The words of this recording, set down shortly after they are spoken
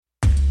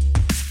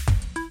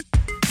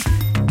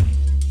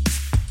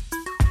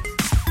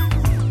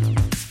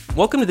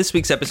Welcome to this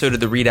week's episode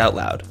of The Read Out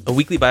Loud, a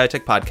weekly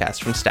biotech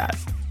podcast from Stat.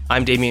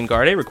 I'm Damian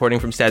Garde,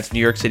 recording from Stat's New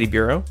York City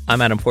bureau. I'm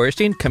Adam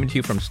Feuerstein, coming to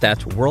you from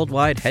Stat's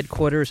worldwide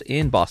headquarters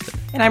in Boston.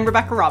 And I'm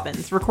Rebecca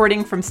Robbins,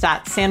 recording from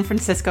Stat's San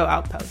Francisco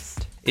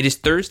outpost. It is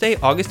Thursday,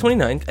 August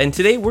 29th, and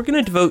today we're going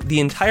to devote the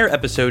entire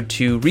episode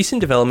to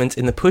recent developments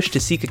in the push to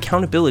seek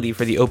accountability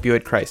for the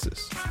opioid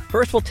crisis.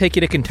 First, we'll take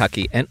you to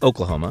Kentucky and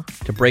Oklahoma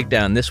to break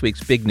down this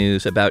week's big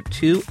news about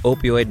two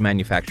opioid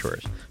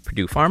manufacturers,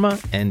 Purdue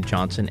Pharma and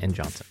Johnson &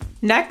 Johnson.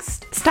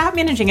 Next, Stat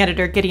Managing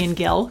Editor Gideon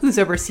Gill, who's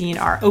overseen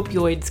our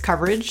opioids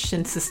coverage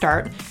since the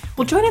start,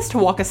 will join us to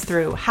walk us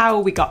through how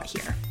we got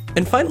here.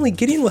 And finally,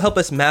 Gideon will help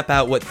us map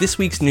out what this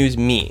week's news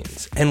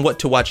means and what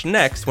to watch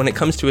next when it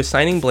comes to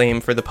assigning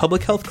blame for the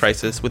public health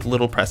crisis with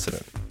little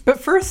precedent. But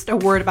first, a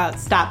word about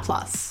Stat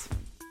Plus.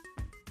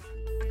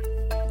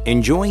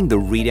 Enjoying the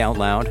Read Out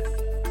Loud?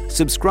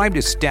 Subscribe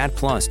to Stat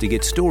Plus to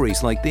get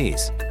stories like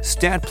these.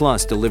 Stat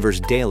Plus delivers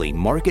daily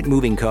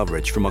market-moving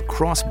coverage from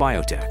across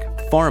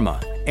biotech,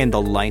 pharma, and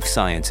the life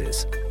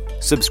sciences.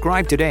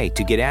 Subscribe today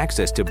to get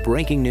access to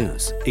breaking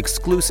news,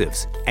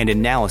 exclusives, and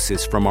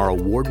analysis from our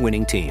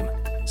award-winning team.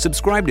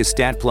 Subscribe to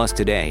Stat Plus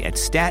today at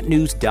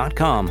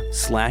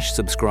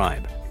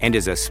statnews.com/subscribe. And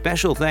as a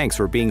special thanks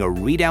for being a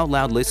Read Out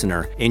Loud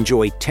listener,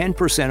 enjoy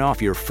 10%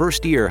 off your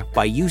first year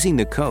by using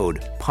the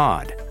code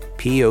POD,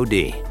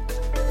 P-O-D.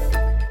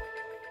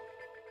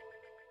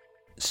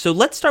 So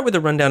let's start with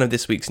a rundown of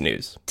this week's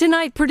news.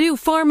 Tonight, Purdue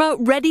Pharma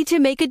ready to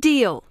make a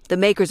deal. The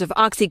makers of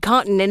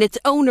OxyContin and its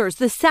owners,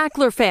 the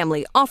Sackler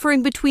family,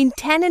 offering between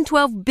 $10 and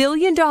 $12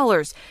 billion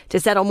to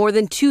settle more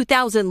than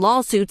 2,000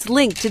 lawsuits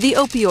linked to the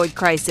opioid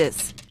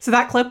crisis. So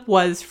that clip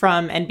was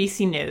from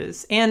NBC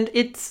News, and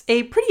it's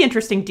a pretty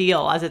interesting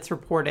deal as it's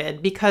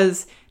reported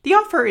because the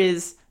offer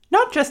is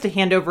not just to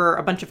hand over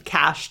a bunch of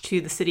cash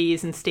to the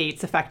cities and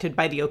states affected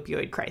by the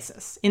opioid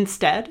crisis.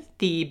 Instead,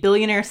 the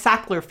billionaire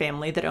Sackler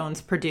family that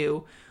owns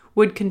Purdue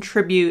would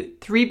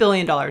contribute $3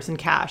 billion in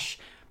cash,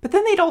 but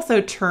then they'd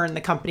also turn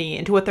the company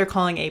into what they're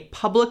calling a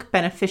public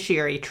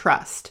beneficiary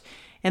trust,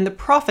 and the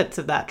profits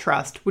of that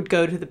trust would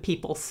go to the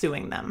people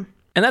suing them.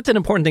 And that's an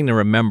important thing to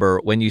remember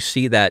when you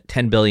see that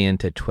 $10 billion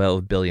to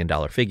 $12 billion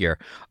figure.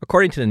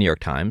 According to the New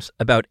York Times,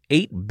 about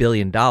 $8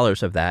 billion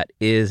of that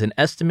is an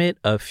estimate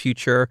of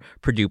future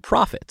Purdue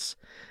profits.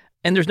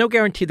 And there's no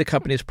guarantee the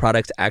company's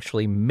products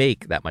actually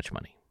make that much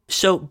money.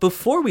 So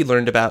before we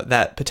learned about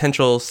that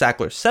potential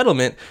Sackler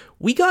settlement,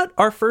 we got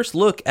our first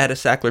look at a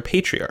Sackler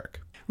patriarch.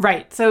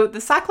 Right. So the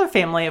Sackler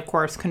family, of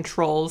course,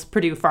 controls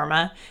Purdue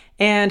Pharma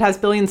and has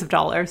billions of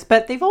dollars,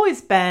 but they've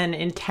always been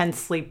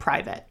intensely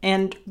private.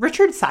 And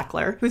Richard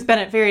Sackler, who's been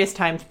at various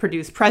times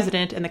Purdue's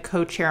president and the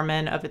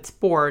co-chairman of its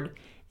board,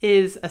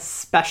 is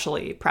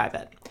especially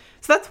private.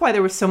 So that's why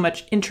there was so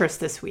much interest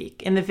this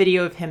week in the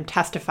video of him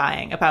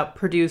testifying about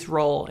Purdue's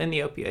role in the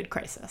opioid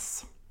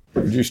crisis.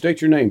 Would you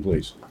state your name,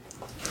 please?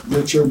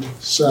 Richard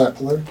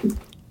Sackler.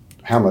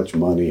 How much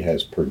money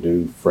has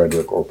Purdue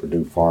Frederick or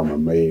Purdue Pharma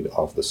made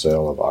off the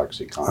sale of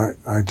OxyContin?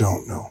 I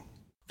don't know.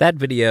 That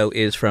video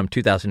is from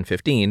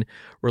 2015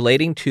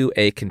 relating to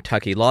a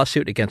Kentucky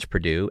lawsuit against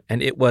Purdue,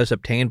 and it was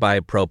obtained by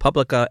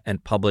ProPublica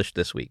and published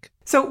this week.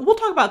 So we'll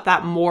talk about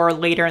that more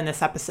later in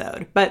this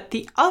episode. But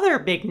the other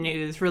big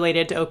news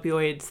related to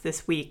opioids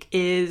this week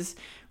is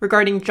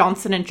regarding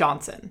Johnson &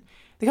 Johnson.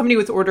 The company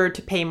was ordered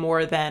to pay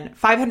more than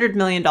 $500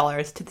 million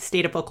to the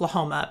state of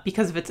Oklahoma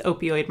because of its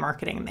opioid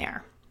marketing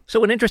there.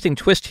 So an interesting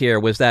twist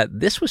here was that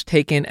this was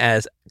taken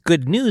as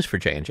good news for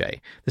J&J.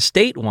 The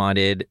state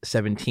wanted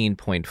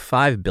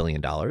 $17.5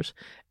 billion,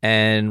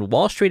 and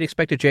Wall Street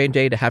expected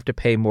J&J to have to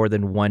pay more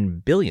than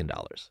 $1 billion.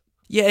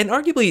 Yeah, and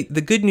arguably the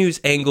good news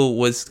angle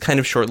was kind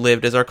of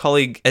short-lived. As our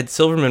colleague Ed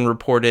Silverman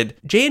reported,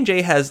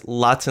 J&J has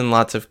lots and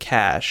lots of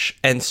cash,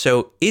 and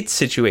so its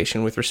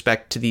situation with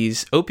respect to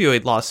these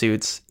opioid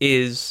lawsuits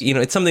is,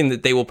 it's something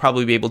that they will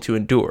probably be able to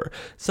endure.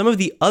 Some of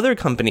the other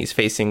companies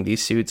facing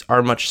these suits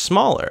are much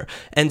smaller,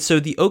 and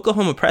so the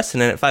Oklahoma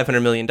precedent at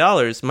 $500 million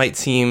might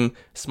seem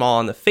small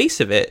on the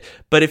face of it,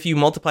 but if you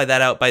multiply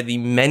that out by the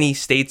many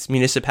states,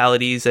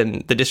 municipalities,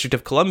 and the District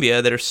of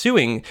Columbia that are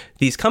suing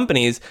these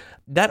companies,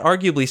 that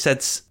arguably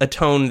sets a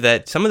tone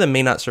that some of them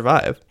may not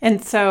survive.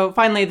 And so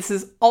finally, this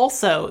is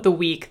also the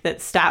week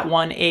that Stat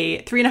won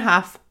a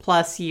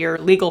 3.5+ year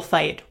legal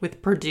fight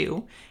with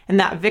Purdue. And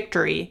that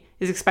victory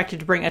is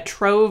expected to bring a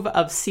trove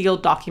of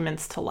sealed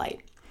documents to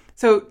light.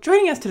 So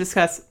joining us to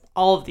discuss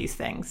all of these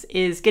things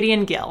is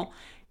Gideon Gill.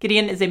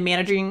 Gideon is a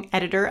managing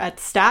editor at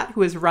Stat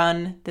who has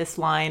run this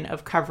line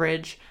of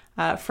coverage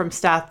from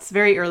Stat's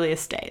very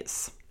earliest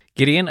days.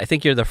 Gideon, I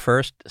think you're the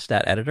first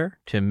Stat editor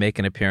to make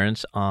an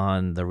appearance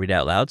on the Read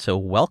Out Loud, so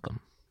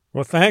welcome.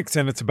 Well, thanks,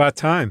 and it's about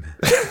time.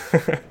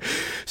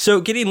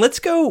 So, Gideon, let's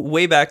go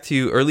way back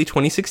to early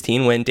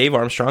 2016 when Dave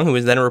Armstrong, who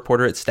was then a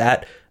reporter at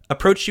Stat,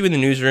 approached you in the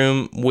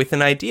newsroom with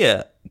an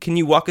idea. Can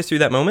you walk us through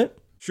that moment?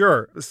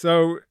 Sure.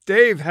 So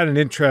Dave had an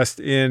interest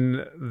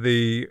in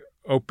the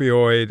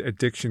opioid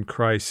addiction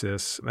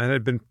crisis and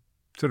had been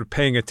sort of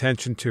paying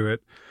attention to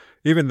it,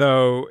 even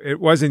though it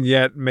wasn't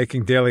yet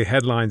making daily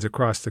headlines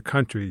across the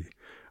country.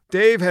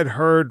 Dave had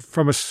heard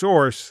from a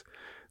source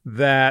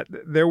that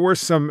there were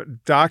some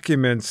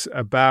documents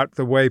about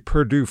the way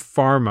Purdue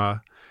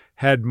Pharma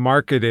had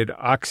marketed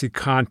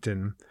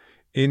OxyContin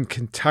in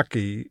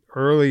Kentucky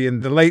early in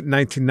the late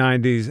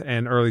 1990s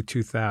and early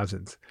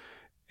 2000s.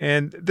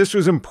 And this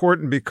was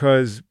important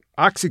because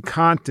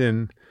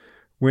OxyContin,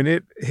 when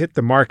it hit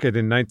the market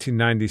in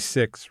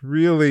 1996,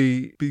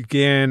 really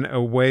began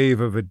a wave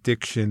of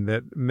addiction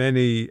that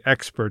many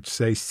experts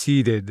say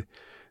seeded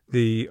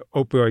the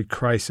opioid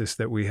crisis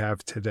that we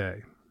have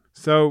today.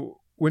 So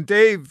when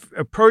Dave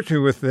approached me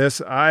with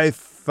this, I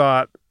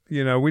thought,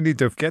 we need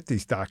to get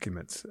these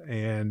documents.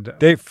 And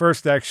Dave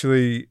first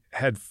actually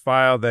had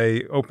filed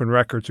a open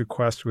records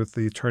request with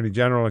the Attorney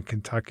General in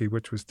Kentucky,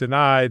 which was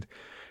denied.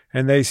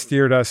 And they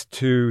steered us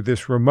to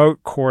this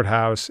remote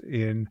courthouse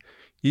in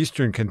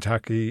eastern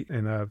Kentucky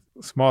in a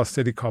small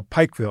city called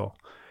Pikeville,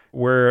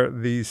 where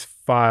these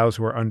files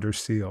were under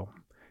seal.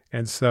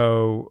 And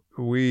so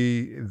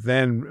we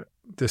then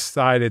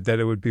decided that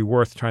it would be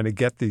worth trying to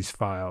get these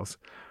files.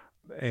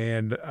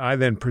 And I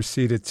then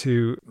proceeded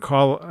to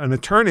call an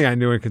attorney I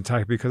knew in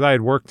Kentucky because I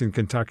had worked in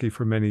Kentucky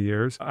for many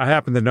years. I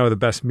happened to know the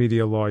best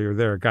media lawyer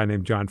there, a guy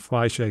named John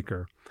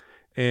Flyshaker.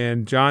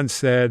 And John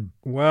said,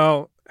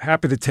 well,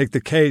 happy to take the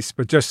case,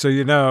 but just so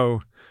you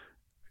know,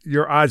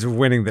 your odds of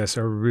winning this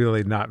are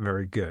really not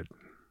very good.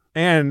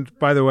 And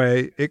by the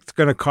way, it's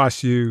going to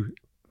cost you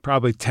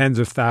probably tens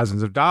of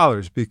thousands of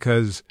dollars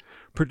because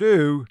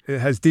Purdue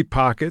has deep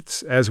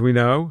pockets, as we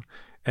know,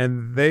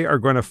 and they are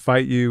going to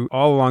fight you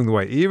all along the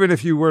way. Even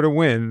if you were to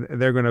win,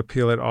 they're going to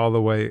appeal it all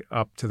the way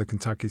up to the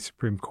Kentucky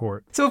Supreme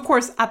Court. So, of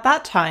course, at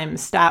that time,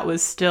 Stat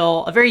was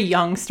still a very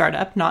young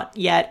startup, not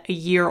yet a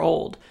year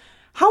old.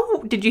 How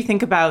did you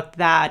think about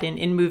that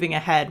in moving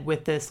ahead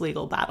with this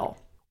legal battle?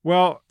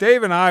 Well,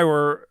 Dave and I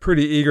were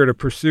pretty eager to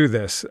pursue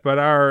this, but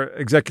our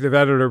executive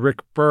editor, Rick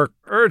Burke,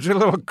 urged a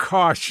little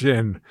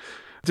caution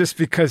just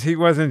because he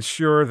wasn't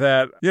sure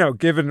that,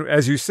 given,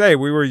 as you say,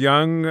 we were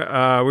young, we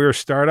were a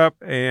startup,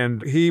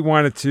 and he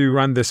wanted to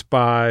run this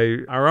by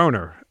our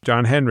owner,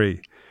 John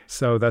Henry.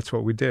 So that's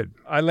what we did.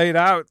 I laid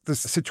out the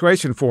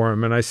situation for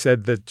him, and I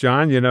said that,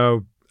 John,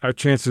 our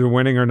chances of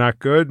winning are not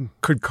good,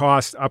 could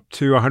cost up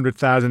to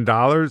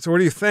 $100,000. What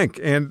do you think?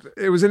 And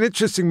it was an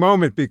interesting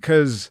moment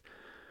because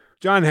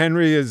John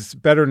Henry is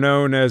better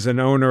known as an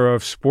owner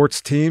of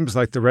sports teams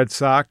like the Red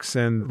Sox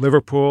and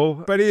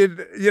Liverpool. But he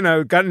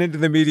had, gotten into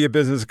the media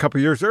business a couple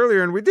of years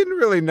earlier, and we didn't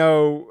really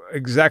know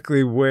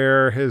exactly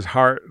where his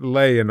heart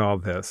lay in all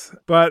this.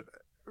 But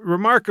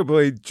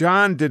remarkably,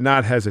 John did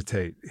not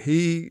hesitate.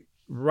 He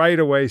right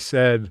away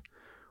said,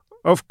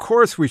 of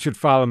course we should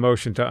file a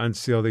motion to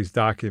unseal these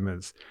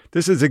documents.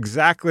 This is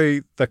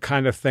exactly the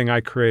kind of thing I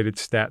created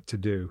Stat to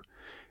do.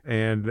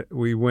 And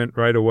we went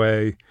right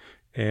away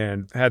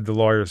and had the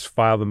lawyers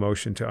file the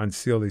motion to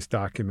unseal these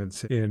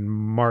documents in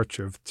March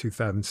of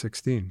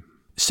 2016.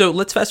 So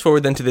let's fast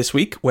forward then to this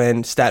week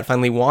when Stat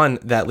finally won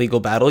that legal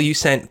battle. You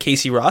sent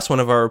Casey Ross, one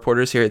of our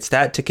reporters here at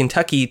Stat, to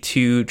Kentucky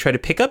to try to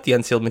pick up the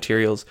unsealed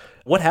materials.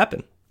 What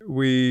happened?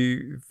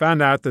 We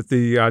found out that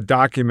the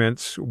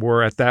documents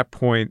were at that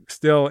point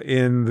still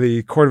in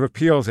the Court of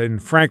Appeals in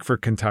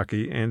Frankfort,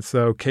 Kentucky. And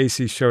so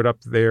Casey showed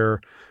up there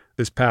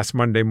this past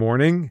Monday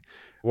morning,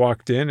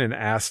 walked in and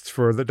asked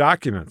for the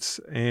documents.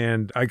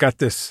 And I got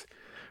this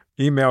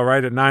email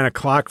right at 9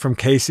 o'clock from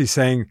Casey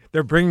saying,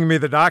 they're bringing me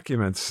the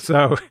documents.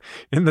 So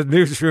in the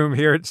newsroom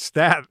here at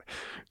Stat,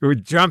 we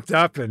jumped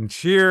up and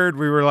cheered.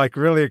 We were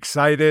really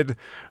excited.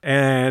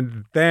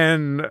 And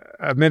then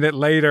a minute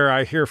later,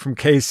 I hear from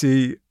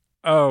Casey,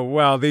 oh,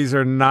 well, these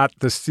are not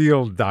the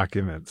sealed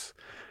documents.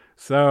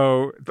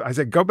 So I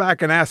said, go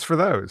back and ask for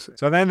those.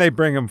 So then they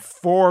bring him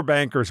 4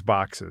 bankers'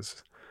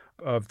 boxes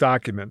of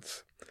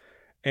documents.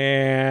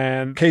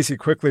 And Casey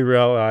quickly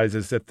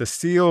realizes that the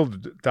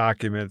sealed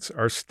documents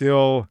are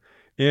still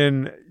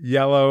in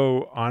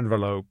yellow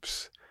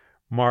envelopes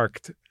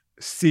marked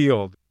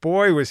sealed.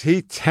 Boy, was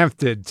he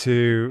tempted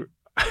to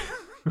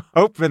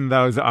open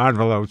those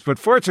envelopes. But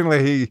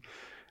fortunately, he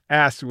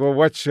asked, well,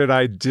 what should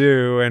I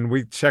do? And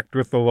we checked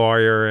with the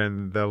lawyer,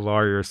 and the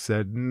lawyer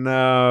said,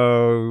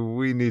 no,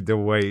 we need to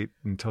wait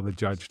until the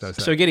judge does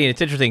that. So, Gideon,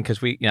 it's interesting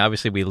because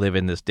obviously we live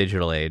in this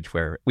digital age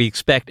where we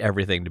expect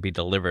everything to be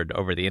delivered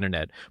over the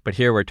internet. But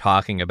here we're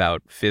talking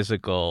about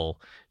physical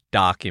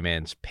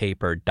documents,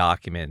 paper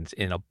documents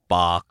in a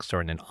box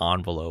or in an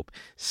envelope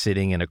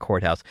sitting in a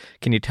courthouse.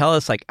 Can you tell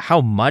us how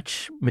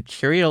much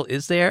material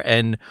is there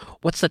and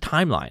what's the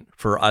timeline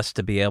for us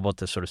to be able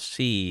to sort of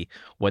see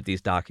what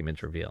these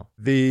documents reveal?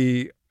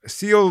 The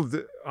sealed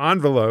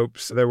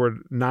envelopes, there were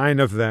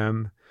 9 of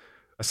them.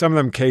 Some of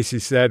them, Casey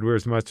said, were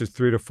as much as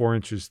 3 to 4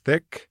 inches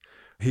thick.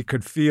 He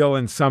could feel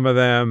in some of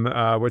them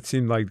what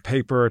seemed like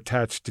paper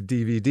attached to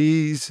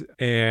DVDs.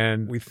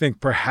 And we think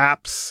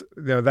perhaps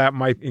that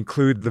might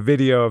include the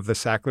video of the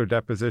Sackler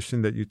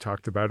deposition that you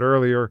talked about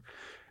earlier,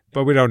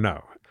 but we don't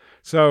know.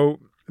 So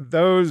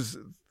those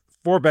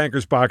 4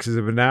 bankers' boxes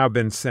have now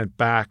been sent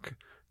back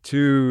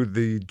to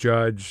the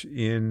judge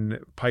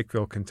in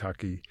Pikeville,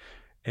 Kentucky.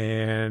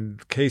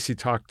 And Casey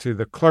talked to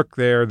the clerk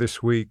there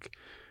this week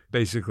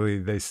basically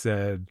they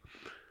said,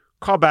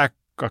 call back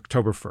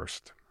October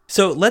 1st.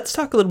 So let's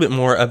talk a little bit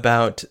more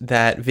about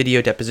that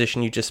video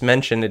deposition you just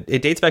mentioned.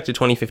 It dates back to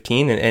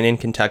 2015 and in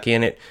Kentucky,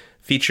 and it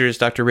features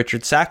Dr.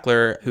 Richard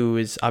Sackler, who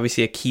is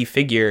obviously a key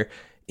figure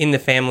in the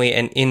family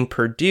and in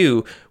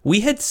Purdue.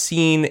 We had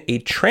seen a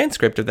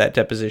transcript of that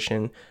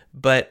deposition,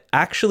 but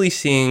actually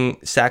seeing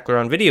Sackler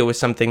on video was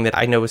something that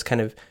I know was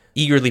kind of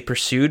eagerly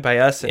pursued by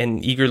us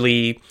and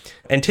eagerly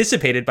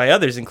anticipated by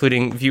others,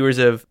 including viewers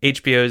of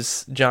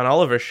HBO's John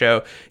Oliver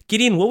show.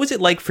 Gideon, what was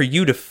it like for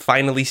you to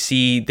finally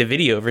see the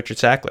video of Richard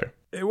Sackler?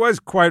 It was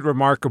quite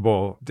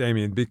remarkable,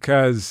 Damien,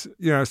 because,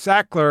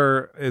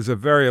 Sackler is a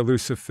very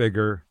elusive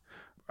figure.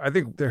 I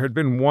think there had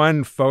been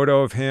one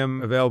photo of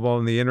him available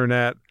on the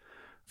internet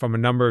from a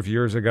number of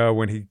years ago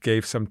when he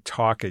gave some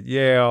talk at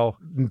Yale,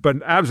 but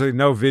absolutely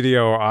no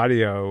video or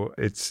audio.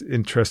 It's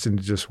interesting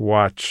to just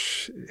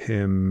watch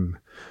him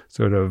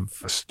sort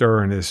of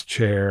stir in his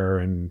chair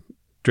and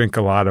drink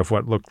a lot of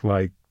what looked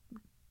like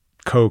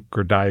Coke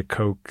or Diet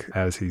Coke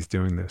as he's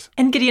doing this.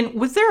 And Gideon,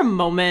 was there a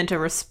moment, a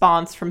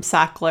response from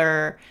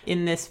Sackler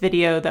in this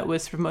video that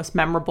was sort of most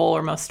memorable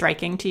or most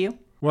striking to you?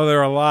 Well, there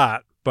are a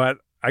lot, but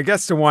I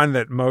guess the one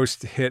that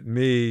most hit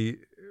me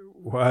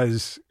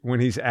was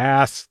when he's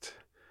asked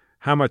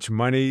how much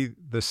money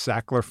the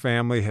Sackler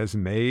family has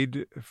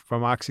made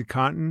from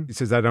OxyContin. He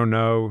says, I don't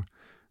know.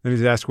 Then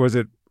he's asked, was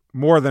it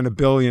more than $1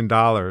 billion?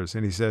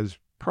 And he says,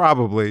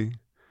 probably.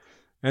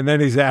 And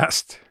then he's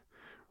asked,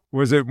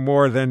 was it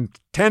more than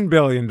 $10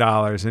 billion?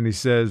 And he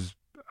says,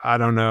 I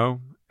don't know.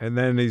 And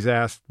then he's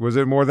asked, was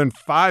it more than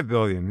 $5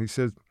 billion? He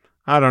says,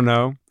 I don't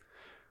know.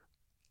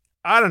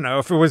 I don't know.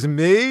 If it was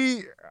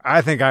me,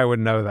 I think I would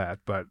know that,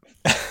 but...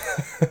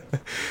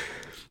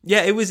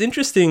 Yeah, it was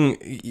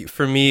interesting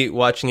for me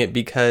watching it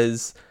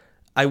because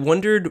I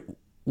wondered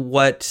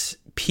what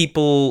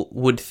people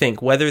would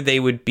think, whether they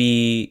would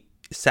be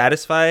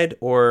satisfied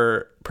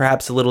or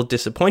perhaps a little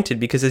disappointed,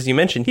 because as you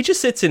mentioned, he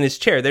just sits in his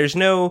chair. There's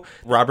no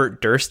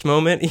Robert Durst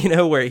moment,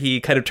 where he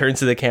kind of turns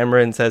to the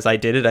camera and says, I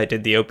did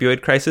the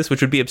opioid crisis,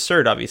 which would be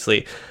absurd,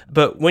 obviously.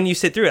 But when you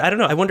sit through it, I don't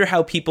know. I wonder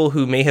how people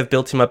who may have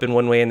built him up in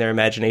one way in their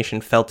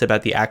imagination felt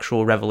about the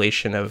actual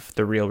revelation of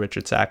the real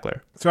Richard Sackler.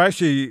 So I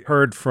actually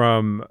heard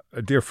from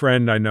a dear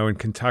friend I know in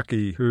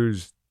Kentucky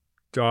whose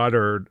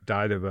daughter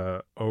died of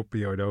a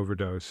opioid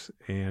overdose.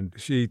 And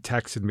she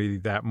texted me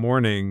that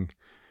morning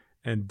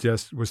and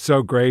just was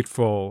so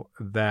grateful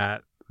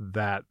that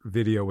that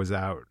video was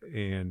out.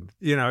 And,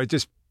 it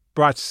just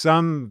brought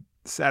some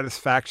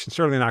satisfaction,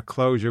 certainly not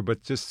closure,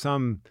 but just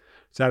some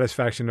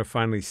satisfaction to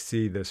finally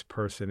see this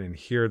person and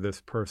hear this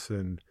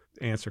person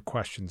answer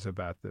questions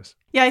about this.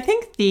 Yeah, I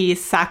think the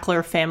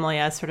Sackler family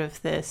as sort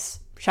of this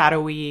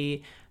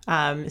shadowy,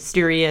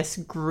 mysterious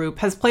group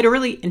has played a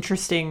really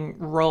interesting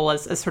role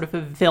as sort of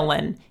a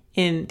villain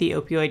in the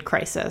opioid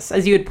crisis.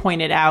 As you had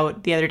pointed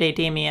out the other day,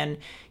 Damien,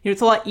 it's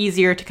a lot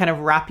easier to kind of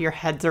wrap your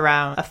heads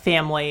around a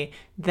family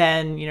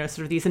than,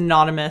 sort of these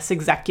anonymous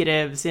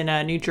executives in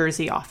a New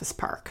Jersey office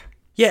park.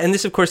 Yeah, and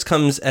this, of course,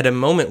 comes at a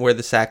moment where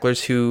the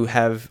Sacklers, who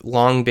have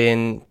long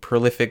been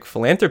prolific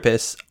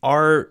philanthropists,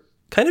 are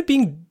kind of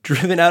being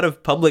driven out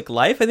of public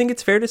life. I think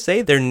it's fair to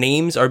say their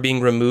names are being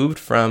removed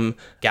from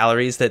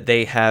galleries that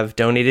they have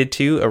donated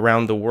to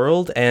around the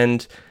world,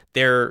 and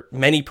their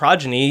many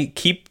progeny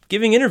keep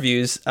giving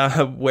interviews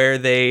where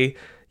they,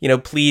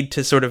 plead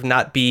to sort of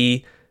not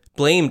be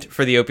blamed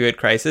for the opioid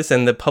crisis,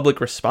 and the public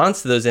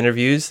response to those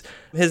interviews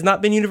has not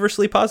been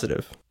universally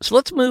positive. So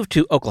let's move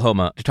to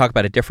Oklahoma to talk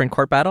about a different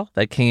court battle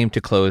that came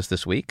to close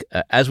this week.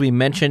 As we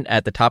mentioned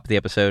at the top of the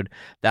episode,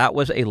 that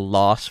was a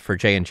loss for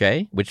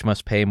J&J, which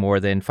must pay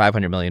more than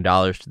 $500 million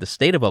to the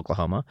state of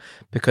Oklahoma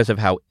because of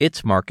how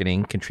its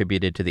marketing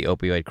contributed to the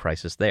opioid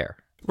crisis there.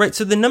 Right,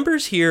 so the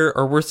numbers here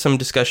are worth some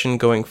discussion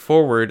going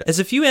forward. As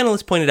a few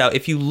analysts pointed out,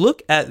 if you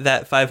look at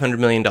that $500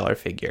 million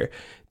figure,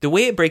 the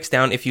way it breaks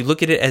down, if you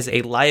look at it as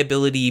a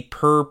liability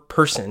per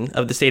person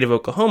of the state of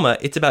Oklahoma,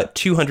 it's about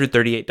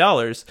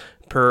 $238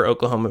 per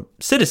Oklahoma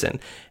citizen.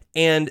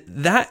 And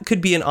that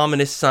could be an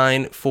ominous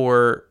sign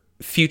for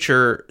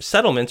future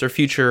settlements or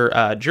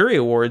future jury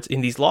awards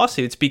in these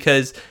lawsuits,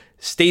 because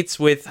states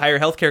with higher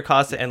healthcare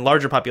costs and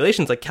larger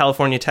populations like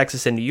California,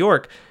 Texas, and New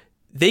York,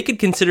 they could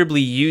considerably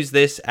use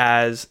this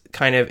as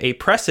kind of a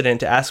precedent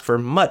to ask for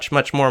much,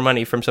 much more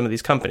money from some of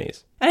these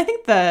companies. And I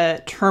think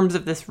the terms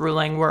of this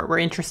ruling were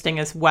interesting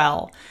as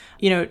well.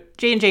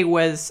 J&J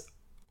was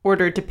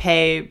ordered to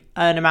pay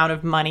an amount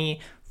of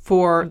money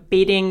for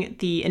baiting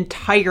the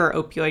entire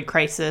opioid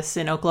crisis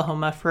in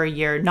Oklahoma for a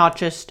year, not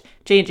just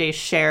J&J's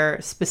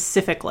share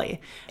specifically.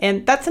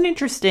 And that's an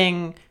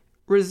interesting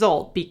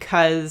result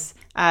because,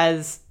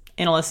 as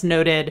analysts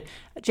noted,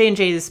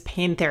 J&J's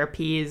pain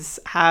therapies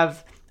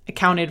have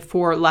accounted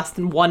for less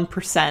than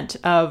 1%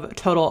 of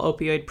total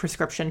opioid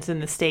prescriptions in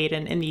the state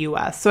and in the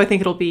U.S. So I think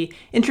it'll be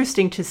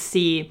interesting to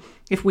see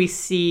if we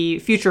see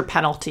future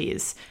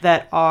penalties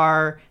that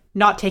are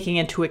not taking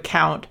into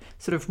account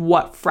sort of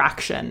what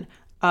fraction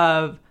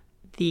of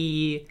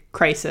the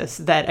crisis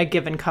that a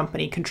given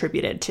company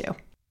contributed to.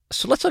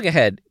 So let's look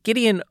ahead.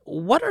 Gideon,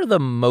 what are the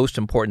most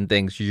important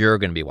things you're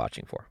going to be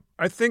watching for?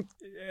 I think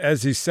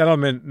as these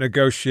settlement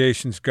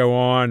negotiations go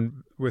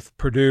on with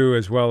Purdue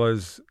as well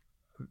as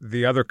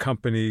the other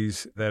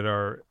companies that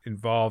are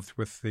involved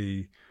with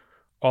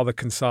all the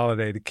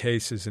consolidated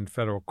cases in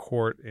federal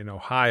court in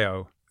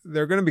Ohio,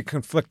 there are going to be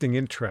conflicting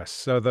interests.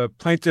 So the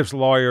plaintiffs'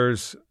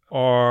 lawyers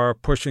are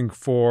pushing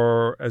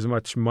for as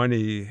much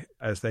money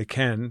as they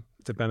can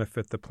to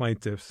benefit the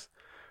plaintiffs.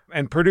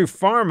 And Purdue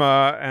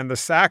Pharma and the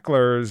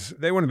Sacklers,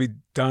 they want to be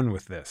done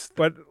with this.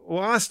 But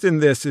lost in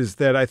this is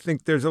that I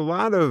think there's a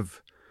lot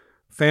of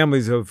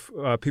families of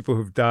people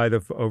who've died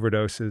of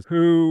overdoses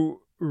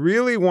who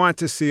really want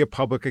to see a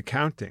public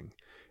accounting.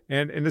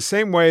 And in the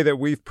same way that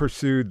we've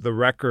pursued the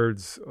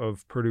records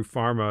of Purdue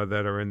Pharma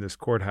that are in this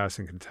courthouse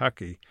in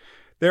Kentucky,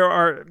 there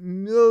are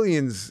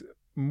millions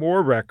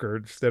more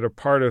records that are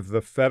part of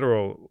the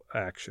federal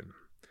action.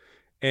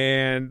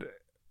 And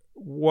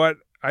what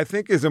I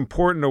think is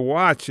important to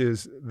watch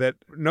is that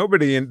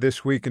nobody in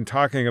this week in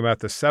talking about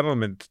the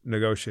settlement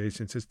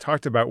negotiations has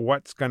talked about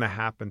what's going to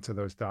happen to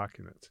those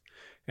documents.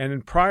 And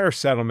in prior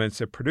settlements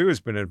that Purdue has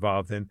been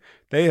involved in,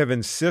 they have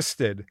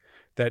insisted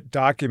that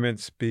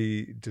documents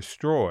be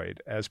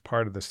destroyed as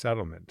part of the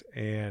settlement.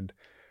 And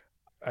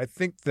I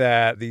think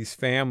that these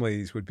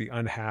families would be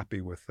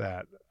unhappy with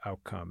that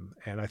outcome.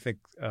 And I think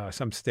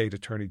some state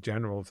attorney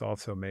generals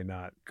also may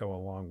not go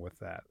along with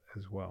that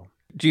as well.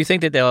 Do you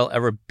think that there'll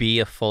ever be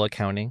a full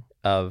accounting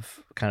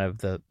of kind of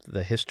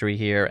the history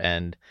here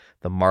and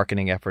the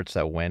marketing efforts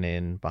that went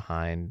in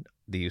behind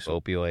the use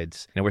of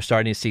opioids? And we're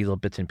starting to see little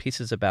bits and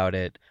pieces about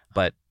it,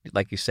 but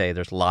like you say,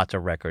 there's lots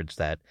of records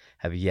that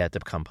have yet to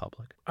become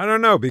public. I don't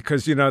know,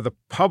 because, the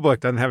public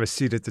doesn't have a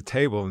seat at the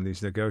table in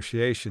these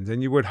negotiations.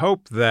 And you would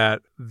hope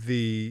that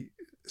the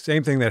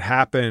same thing that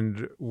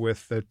happened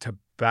with the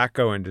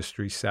tobacco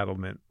industry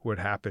settlement would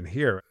happen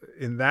here.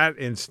 In that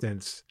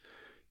instance,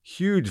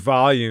 huge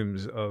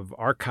volumes of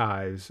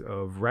archives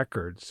of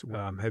records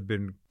had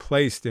been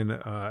placed in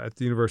at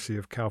the University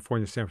of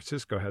California, San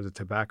Francisco has a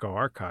tobacco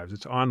archives.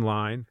 It's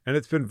online, and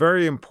it's been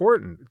very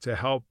important to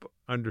help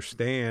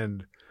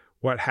understand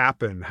what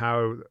happened,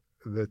 how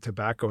the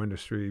tobacco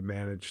industry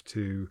managed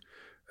to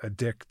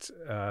addict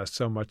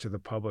so much of the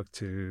public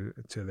to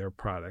their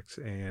products.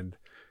 And,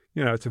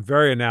 it's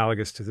very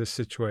analogous to this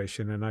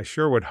situation, and I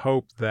sure would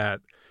hope that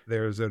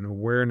there's an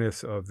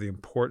awareness of the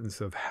importance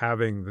of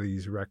having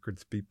these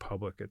records be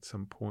public at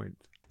some point.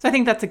 So I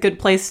think that's a good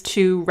place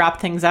to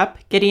wrap things up.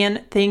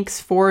 Gideon, thanks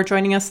for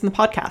joining us in the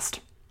podcast.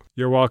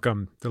 You're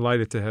welcome.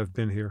 Delighted to have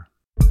been here.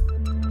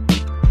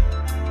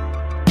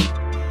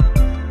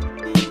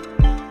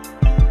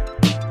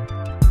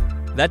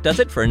 That does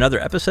it for another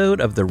episode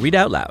of the Read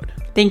Out Loud.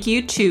 Thank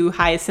you to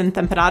Hyacinth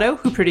Empanato,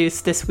 who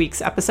produced this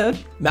week's episode.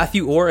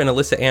 Matthew Orr and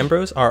Alyssa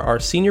Ambrose are our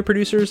senior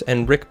producers,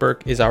 and Rick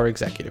Burke is our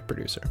executive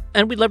producer.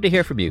 And we'd love to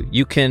hear from you.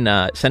 You can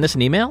send us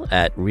an email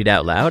at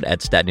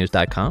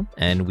readoutloud@statnews.com,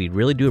 and we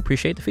really do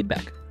appreciate the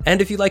feedback. And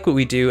if you like what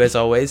we do, as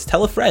always,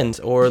 tell a friend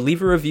or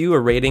leave a review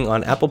or rating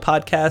on Apple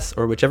Podcasts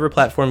or whichever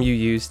platform you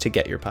use to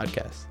get your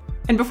podcasts.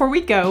 And before we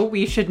go,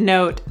 we should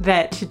note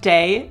that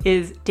today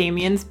is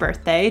Damien's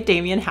birthday.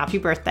 Damien, happy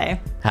birthday.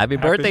 Happy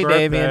birthday,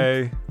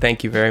 Damien.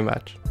 Thank you very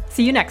much.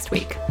 See you next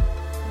week.